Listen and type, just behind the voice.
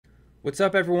What's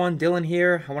up everyone, Dylan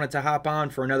here. I wanted to hop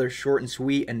on for another short and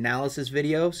sweet analysis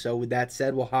video, so with that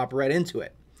said, we'll hop right into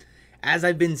it. As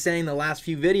I've been saying the last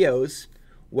few videos,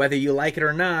 whether you like it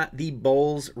or not, the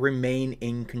bulls remain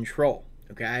in control,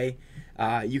 okay?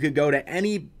 You could go to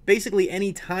basically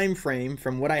any time frame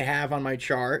from what I have on my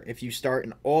chart. If you start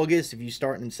in August, if you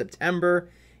start in September,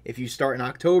 if you start in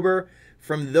October,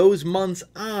 from those months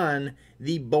on,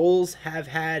 the bulls have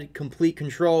had complete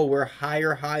control where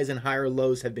higher highs and higher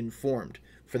lows have been formed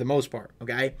for the most part,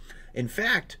 okay? In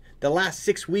fact, the last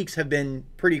 6 weeks have been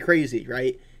pretty crazy,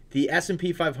 right? The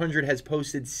S&P 500 has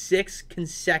posted 6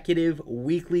 consecutive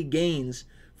weekly gains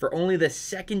for only the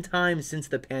second time since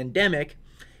the pandemic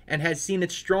and has seen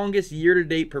its strongest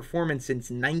year-to-date performance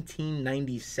since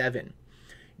 1997.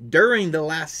 During the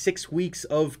last 6 weeks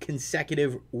of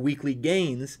consecutive weekly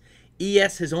gains,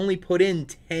 ES has only put in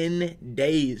 10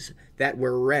 days that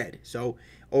were red. So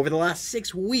over the last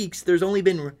 6 weeks, there's only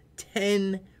been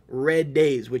 10 red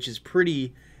days, which is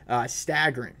pretty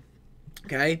staggering.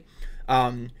 Okay.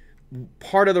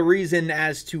 Part of the reason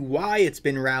as to why it's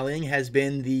been rallying has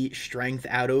been the strength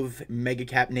out of mega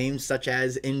cap names such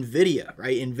as NVIDIA,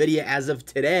 right? NVIDIA as of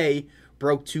today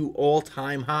broke to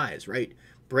all-time highs, right?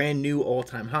 Brand new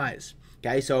all-time highs.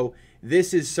 Okay, so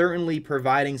this is certainly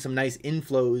providing some nice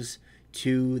inflows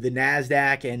to the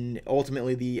NASDAQ and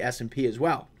ultimately the S&P as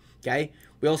well. Okay,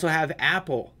 we also have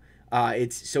Apple.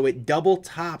 It double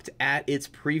topped at its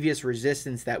previous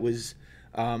resistance that was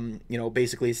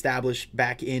basically established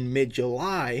back in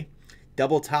mid-July.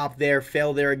 Double top there,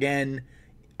 fell there again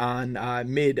on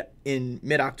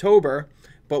mid-October,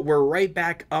 but we're right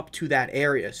back up to that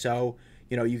area. So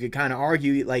you could kind of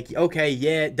argue like, okay,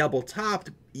 yeah, double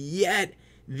topped, yet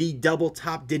the double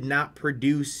top did not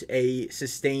produce a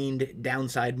sustained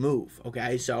downside move.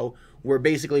 Okay, so we're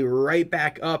basically right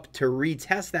back up to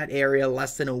retest that area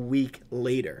less than a week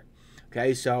later.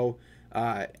 Okay, so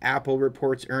Apple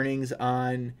reports earnings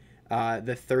on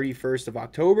the 31st of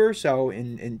October, so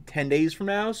in 10 days from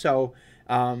now. So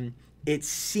it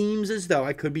seems as though,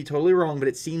 I could be totally wrong, but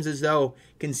it seems as though,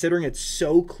 considering it's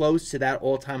so close to that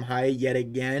all-time high yet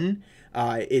again,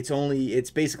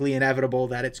 it's basically inevitable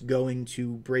that it's going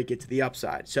to break it to the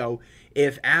upside. So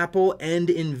if Apple and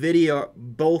NVIDIA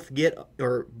both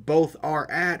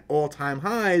are at all-time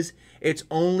highs, it's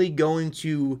only going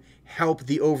to help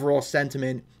the overall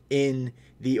sentiment in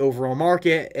the overall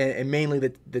market and mainly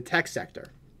the tech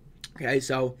sector. Okay,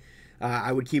 so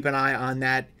I would keep an eye on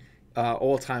that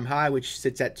all-time high, which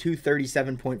sits at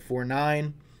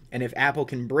 237.49. And if Apple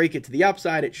can break it to the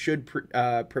upside, it should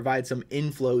provide some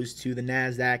inflows to the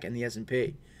NASDAQ and the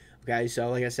S&P. Okay, so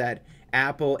like I said,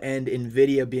 Apple and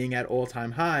NVIDIA being at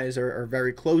all-time highs or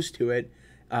very close to it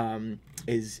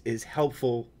is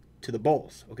helpful to the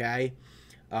bulls. Okay,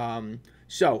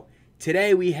 so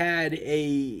today we had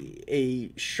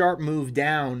a sharp move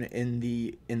down in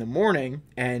the morning,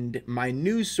 and my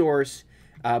news source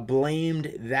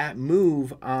blamed that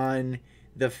move on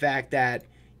the fact that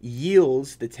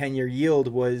yields, the 10-year yield,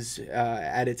 was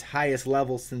at its highest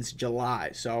level since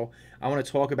July. So I want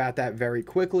to talk about that very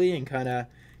quickly and kind of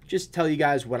just tell you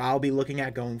guys what I'll be looking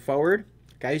at going forward.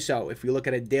 Okay, so if we look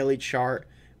at a daily chart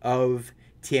of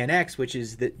TNX, which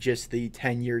is just the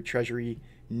 10-year Treasury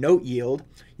note yield,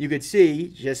 you could see,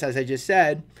 just as I just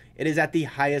said, it is at the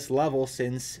highest level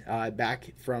since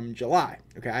back from July.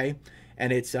 Okay,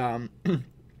 and it's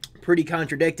pretty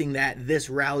contradicting that this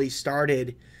rally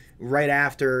started right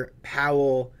after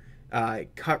Powell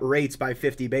cut rates by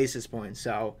 50 basis points.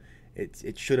 So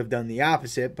it should have done the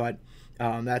opposite, but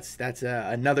that's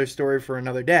another story for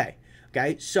another day.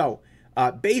 Okay, so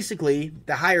basically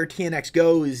the higher TNX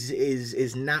goes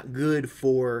is not good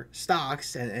for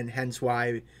stocks, and hence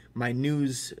why my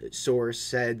news source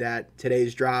said that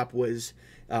today's drop was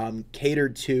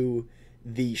catered to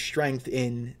the strength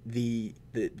in the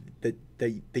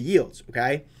yields.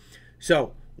 Okay,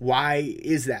 so why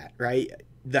is that, right?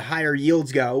 The higher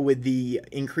yields go with the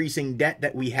increasing debt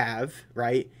that we have,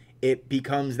 right?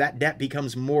 That debt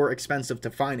becomes more expensive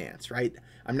to finance, right?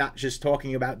 I'm not just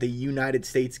talking about the United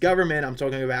States government. I'm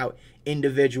talking about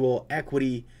individual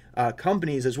equity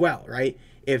companies as well, right?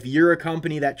 If you're a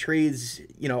company that trades,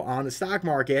 on the stock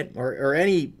market or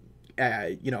any,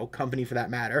 company for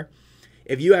that matter,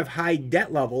 if you have high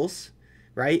debt levels,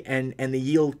 right, and the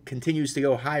yield continues to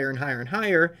go higher and higher and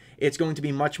higher, it's going to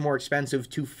be much more expensive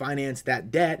to finance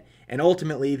that debt, and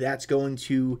ultimately that's going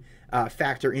to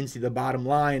factor into the bottom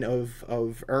line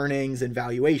of earnings and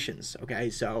valuations. Okay,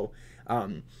 so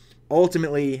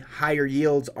ultimately higher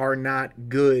yields are not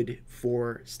good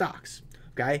for stocks.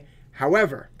 Okay,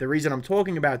 however, the reason I'm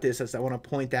talking about this is I want to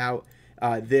point out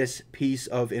this piece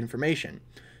of information.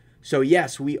 So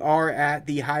yes, we are at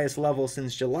the highest level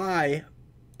since July,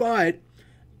 but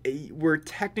we're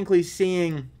technically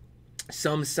seeing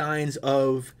some signs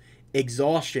of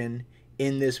exhaustion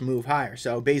in this move higher.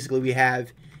 So basically we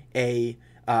have a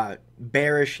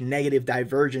bearish negative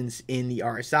divergence in the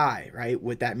RSI, right?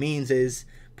 What that means is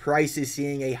price is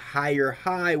seeing a higher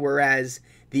high, whereas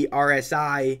the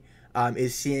RSI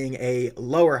is seeing a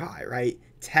lower high, right?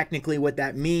 Technically what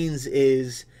that means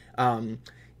is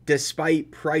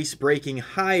despite price breaking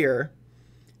higher,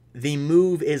 the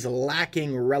move is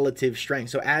lacking relative strength.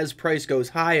 So as price goes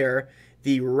higher,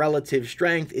 the relative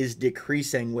strength is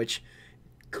decreasing, which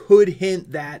could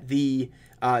hint that the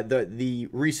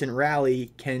recent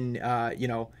rally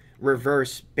can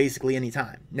reverse basically any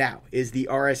time. Now, is the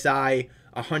RSI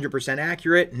 100%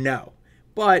 accurate? No,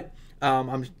 but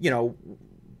I'm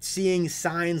seeing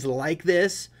signs like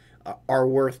this are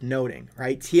worth noting,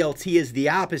 right? TLT is the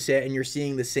opposite, and you're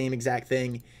seeing the same exact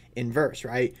thing inverse,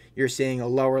 right? You're seeing a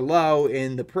lower low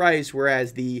in the price,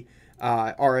 whereas the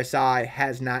RSI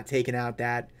has not taken out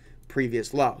that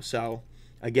previous low. So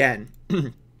again,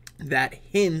 that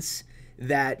hints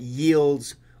that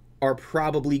yields are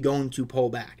probably going to pull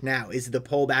back. Now, is the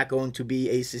pullback going to be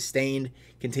a sustained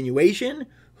continuation?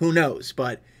 Who knows?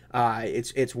 But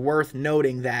it's worth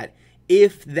noting that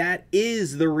if that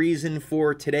is the reason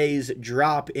for today's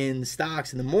drop in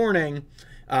stocks in the morning,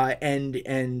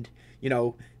 and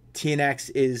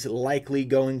TNX is likely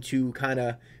going to kind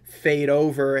of fade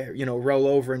over, roll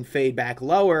over and fade back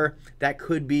lower, that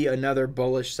could be another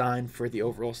bullish sign for the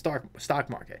overall stock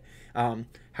market.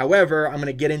 However, I'm going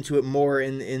to get into it more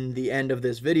in the end of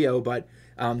this video, but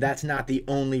that's not the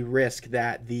only risk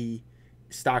that the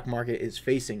stock market is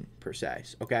facing per se.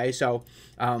 Okay, so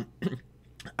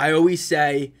I always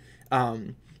say,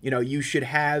 you should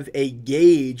have a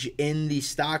gauge in the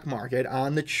stock market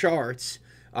on the charts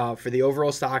for the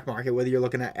overall stock market, whether you're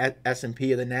looking at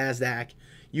S&P or the NASDAQ.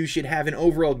 You should have an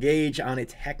overall gauge on a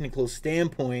technical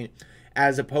standpoint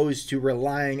as opposed to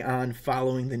relying on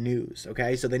following the news,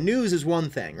 okay? So the news is one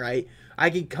thing, right? I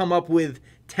could come up with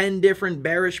 10 different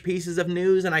bearish pieces of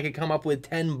news, and I could come up with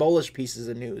 10 bullish pieces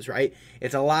of news, right?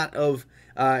 It's a lot of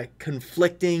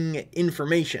conflicting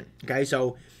information, okay?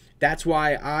 So that's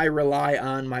why I rely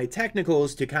on my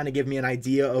technicals to kind of give me an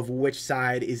idea of which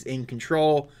side is in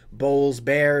control, bulls,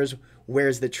 bears,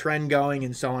 where's the trend going,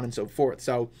 and so on and so forth.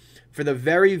 So for the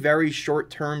very, very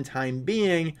short-term time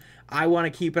being, I want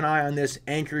to keep an eye on this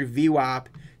anchored VWAP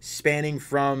spanning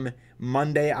from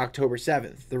Monday, October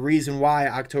 7th. The reason why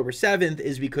October 7th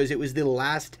is because it was the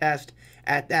last test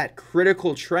at that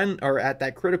critical trend, or at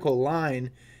that critical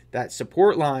line, that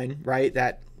support line, right,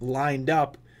 that lined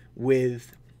up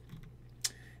with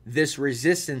this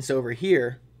resistance over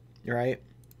here, right?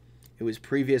 It was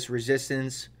previous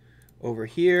resistance over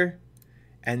here,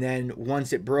 and then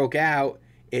once it broke out,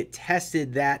 it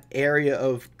tested that area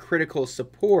of critical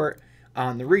support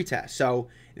on the retest. So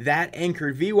that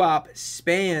anchored VWAP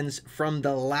spans from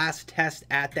the last test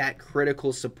at that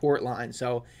critical support line.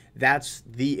 So that's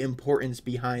the importance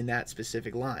behind that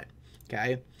specific line.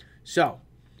 Okay, so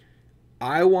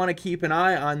I want to keep an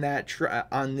eye on that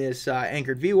on this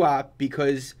anchored VWAP,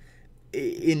 because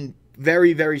in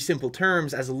very, very simple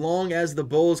terms, as long as the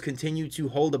bulls continue to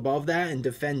hold above that and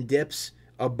defend dips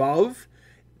above,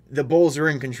 the bulls are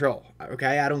in control.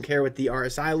 Okay, I don't care what the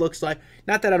RSI looks like.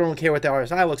 Not that I don't care what the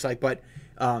RSI looks like, but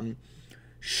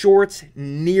shorts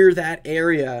near that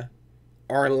area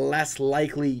are less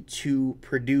likely to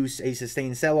produce a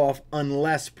sustained sell-off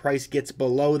unless price gets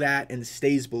below that and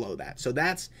stays below that. So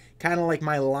that's kind of like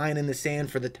my line in the sand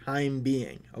for the time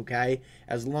being. Okay,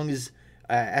 as long as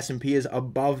S&P is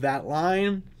above that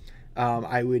line,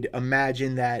 I would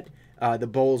imagine that the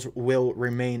bulls will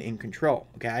remain in control.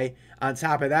 Okay, on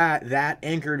top of that, that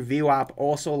anchored VWAP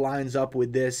also lines up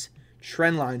with this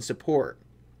trend line support.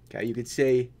 Okay, you could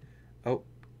say, oh,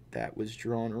 that was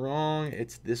drawn wrong.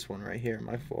 It's this one right here,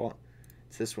 my fault.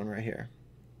 It's this one right here.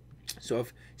 So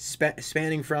if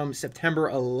spanning from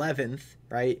September 11th,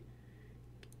 right,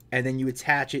 and then you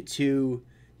attach it to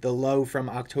the low from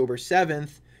October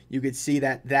 7th, you could see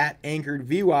that that anchored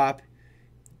VWAP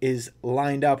is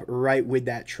lined up right with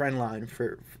that trend line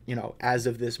for, as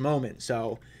of this moment.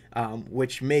 So,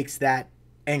 which makes that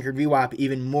anchored VWAP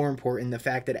even more important, the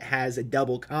fact that it has a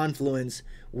double confluence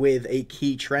with a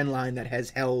key trend line that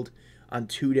has held on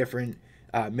two different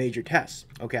major tests.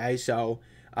 Okay, so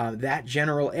that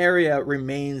general area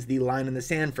remains the line in the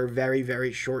sand for very,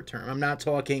 very short term. I'm not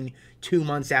talking 2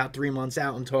 months out, 3 months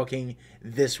out. I'm talking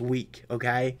this week.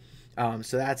 Okay,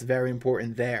 so that's very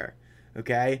important there.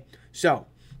 Okay, so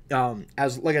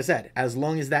like I said, as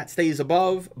long as that stays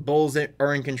above, bulls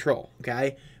are in control.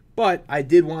 Okay, But I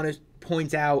did want to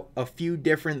point out a few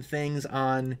different things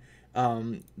on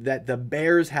that the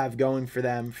Bears have going for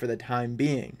them for the time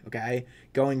being. Okay,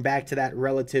 going back to that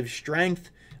relative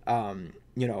strength,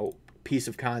 piece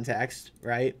of context,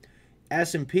 right?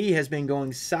 S&P has been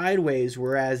going sideways,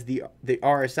 whereas the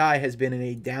RSI has been in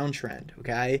a downtrend.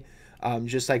 Okay,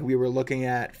 just like we were looking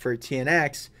at for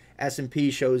TNX,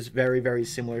 S&P shows very, very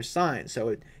similar signs.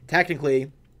 So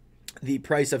technically, the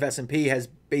price of S&P has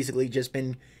basically just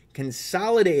been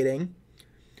consolidating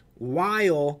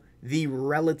while the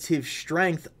relative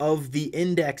strength of the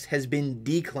index has been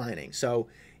declining. So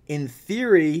in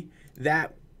theory,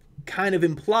 that kind of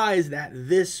implies that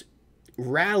this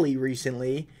rally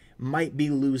recently might be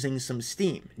losing some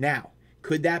steam. Now,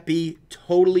 could that be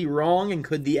totally wrong, and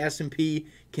could the S&P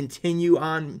continue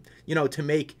on, to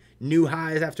make new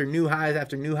highs after new highs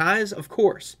after new highs? Of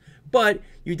course. But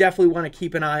you definitely want to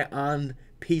keep an eye on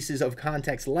pieces of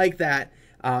context like that,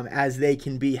 as they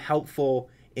can be helpful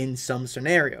in some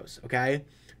scenarios. Okay,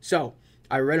 so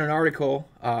I read an article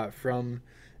from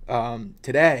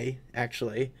today,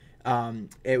 actually.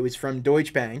 It was from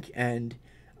Deutsche Bank, and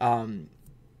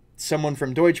someone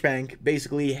from Deutsche Bank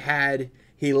basically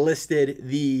he listed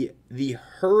the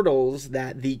hurdles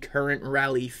that the current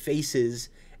rally faces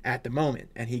at the moment,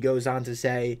 and he goes on to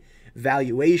say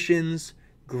valuations,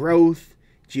 growth,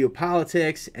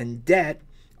 geopolitics, and debt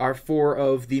are four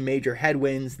of the major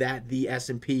headwinds that the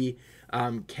S&P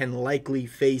can likely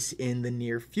face in the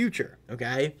near future.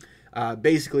 Okay,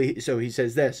 basically, so he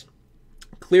says this: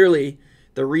 clearly,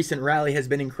 the recent rally has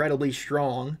been incredibly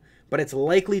strong, but it's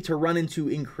likely to run into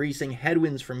increasing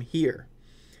headwinds from here.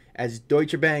 As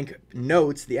Deutsche Bank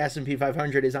notes, the S&P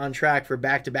 500 is on track for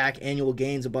back-to-back annual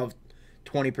gains above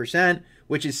 20%,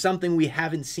 which is something we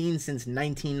haven't seen since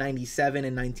 1997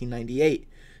 and 1998.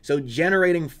 So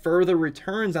generating further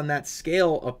returns on that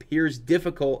scale appears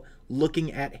difficult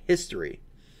looking at history.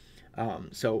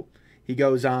 So he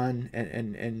goes on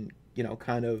and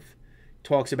kind of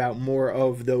talks about more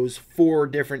of those four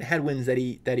different headwinds that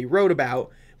he wrote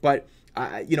about. But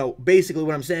basically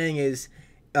what I'm saying is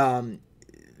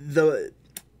the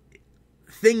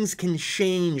things can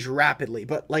change rapidly.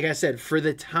 But like I said, for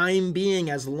the time being,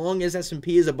 as long as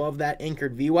S&P is above that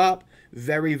anchored VWAP,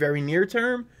 very, very near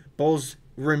term, bulls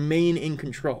remain in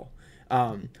control.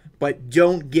 But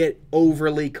don't get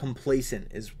overly complacent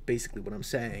is basically what I'm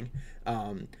saying.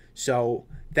 So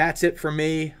that's it for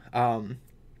me.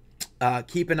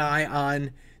 Keep an eye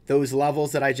on those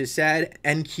levels that I just said.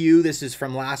 NQ, this is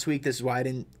from last week. This is why I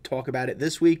didn't talk about it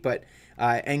this week, but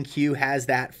NQ has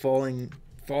that falling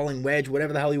wedge,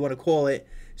 whatever the hell you want to call it.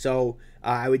 So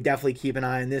I would definitely keep an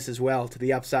eye on this as well. To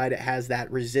the upside, it has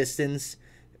that resistance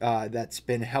that's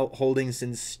been holding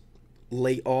since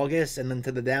late August, and then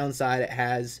to the downside, it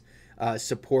has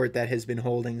support that has been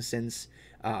holding since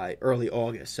early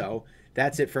August. So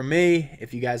that's it for me.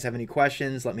 If you guys have any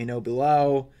questions, let me know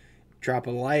below. Drop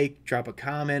a like, drop a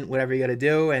comment, whatever you got to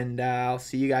do, and I'll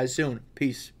see you guys soon.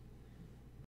 Peace.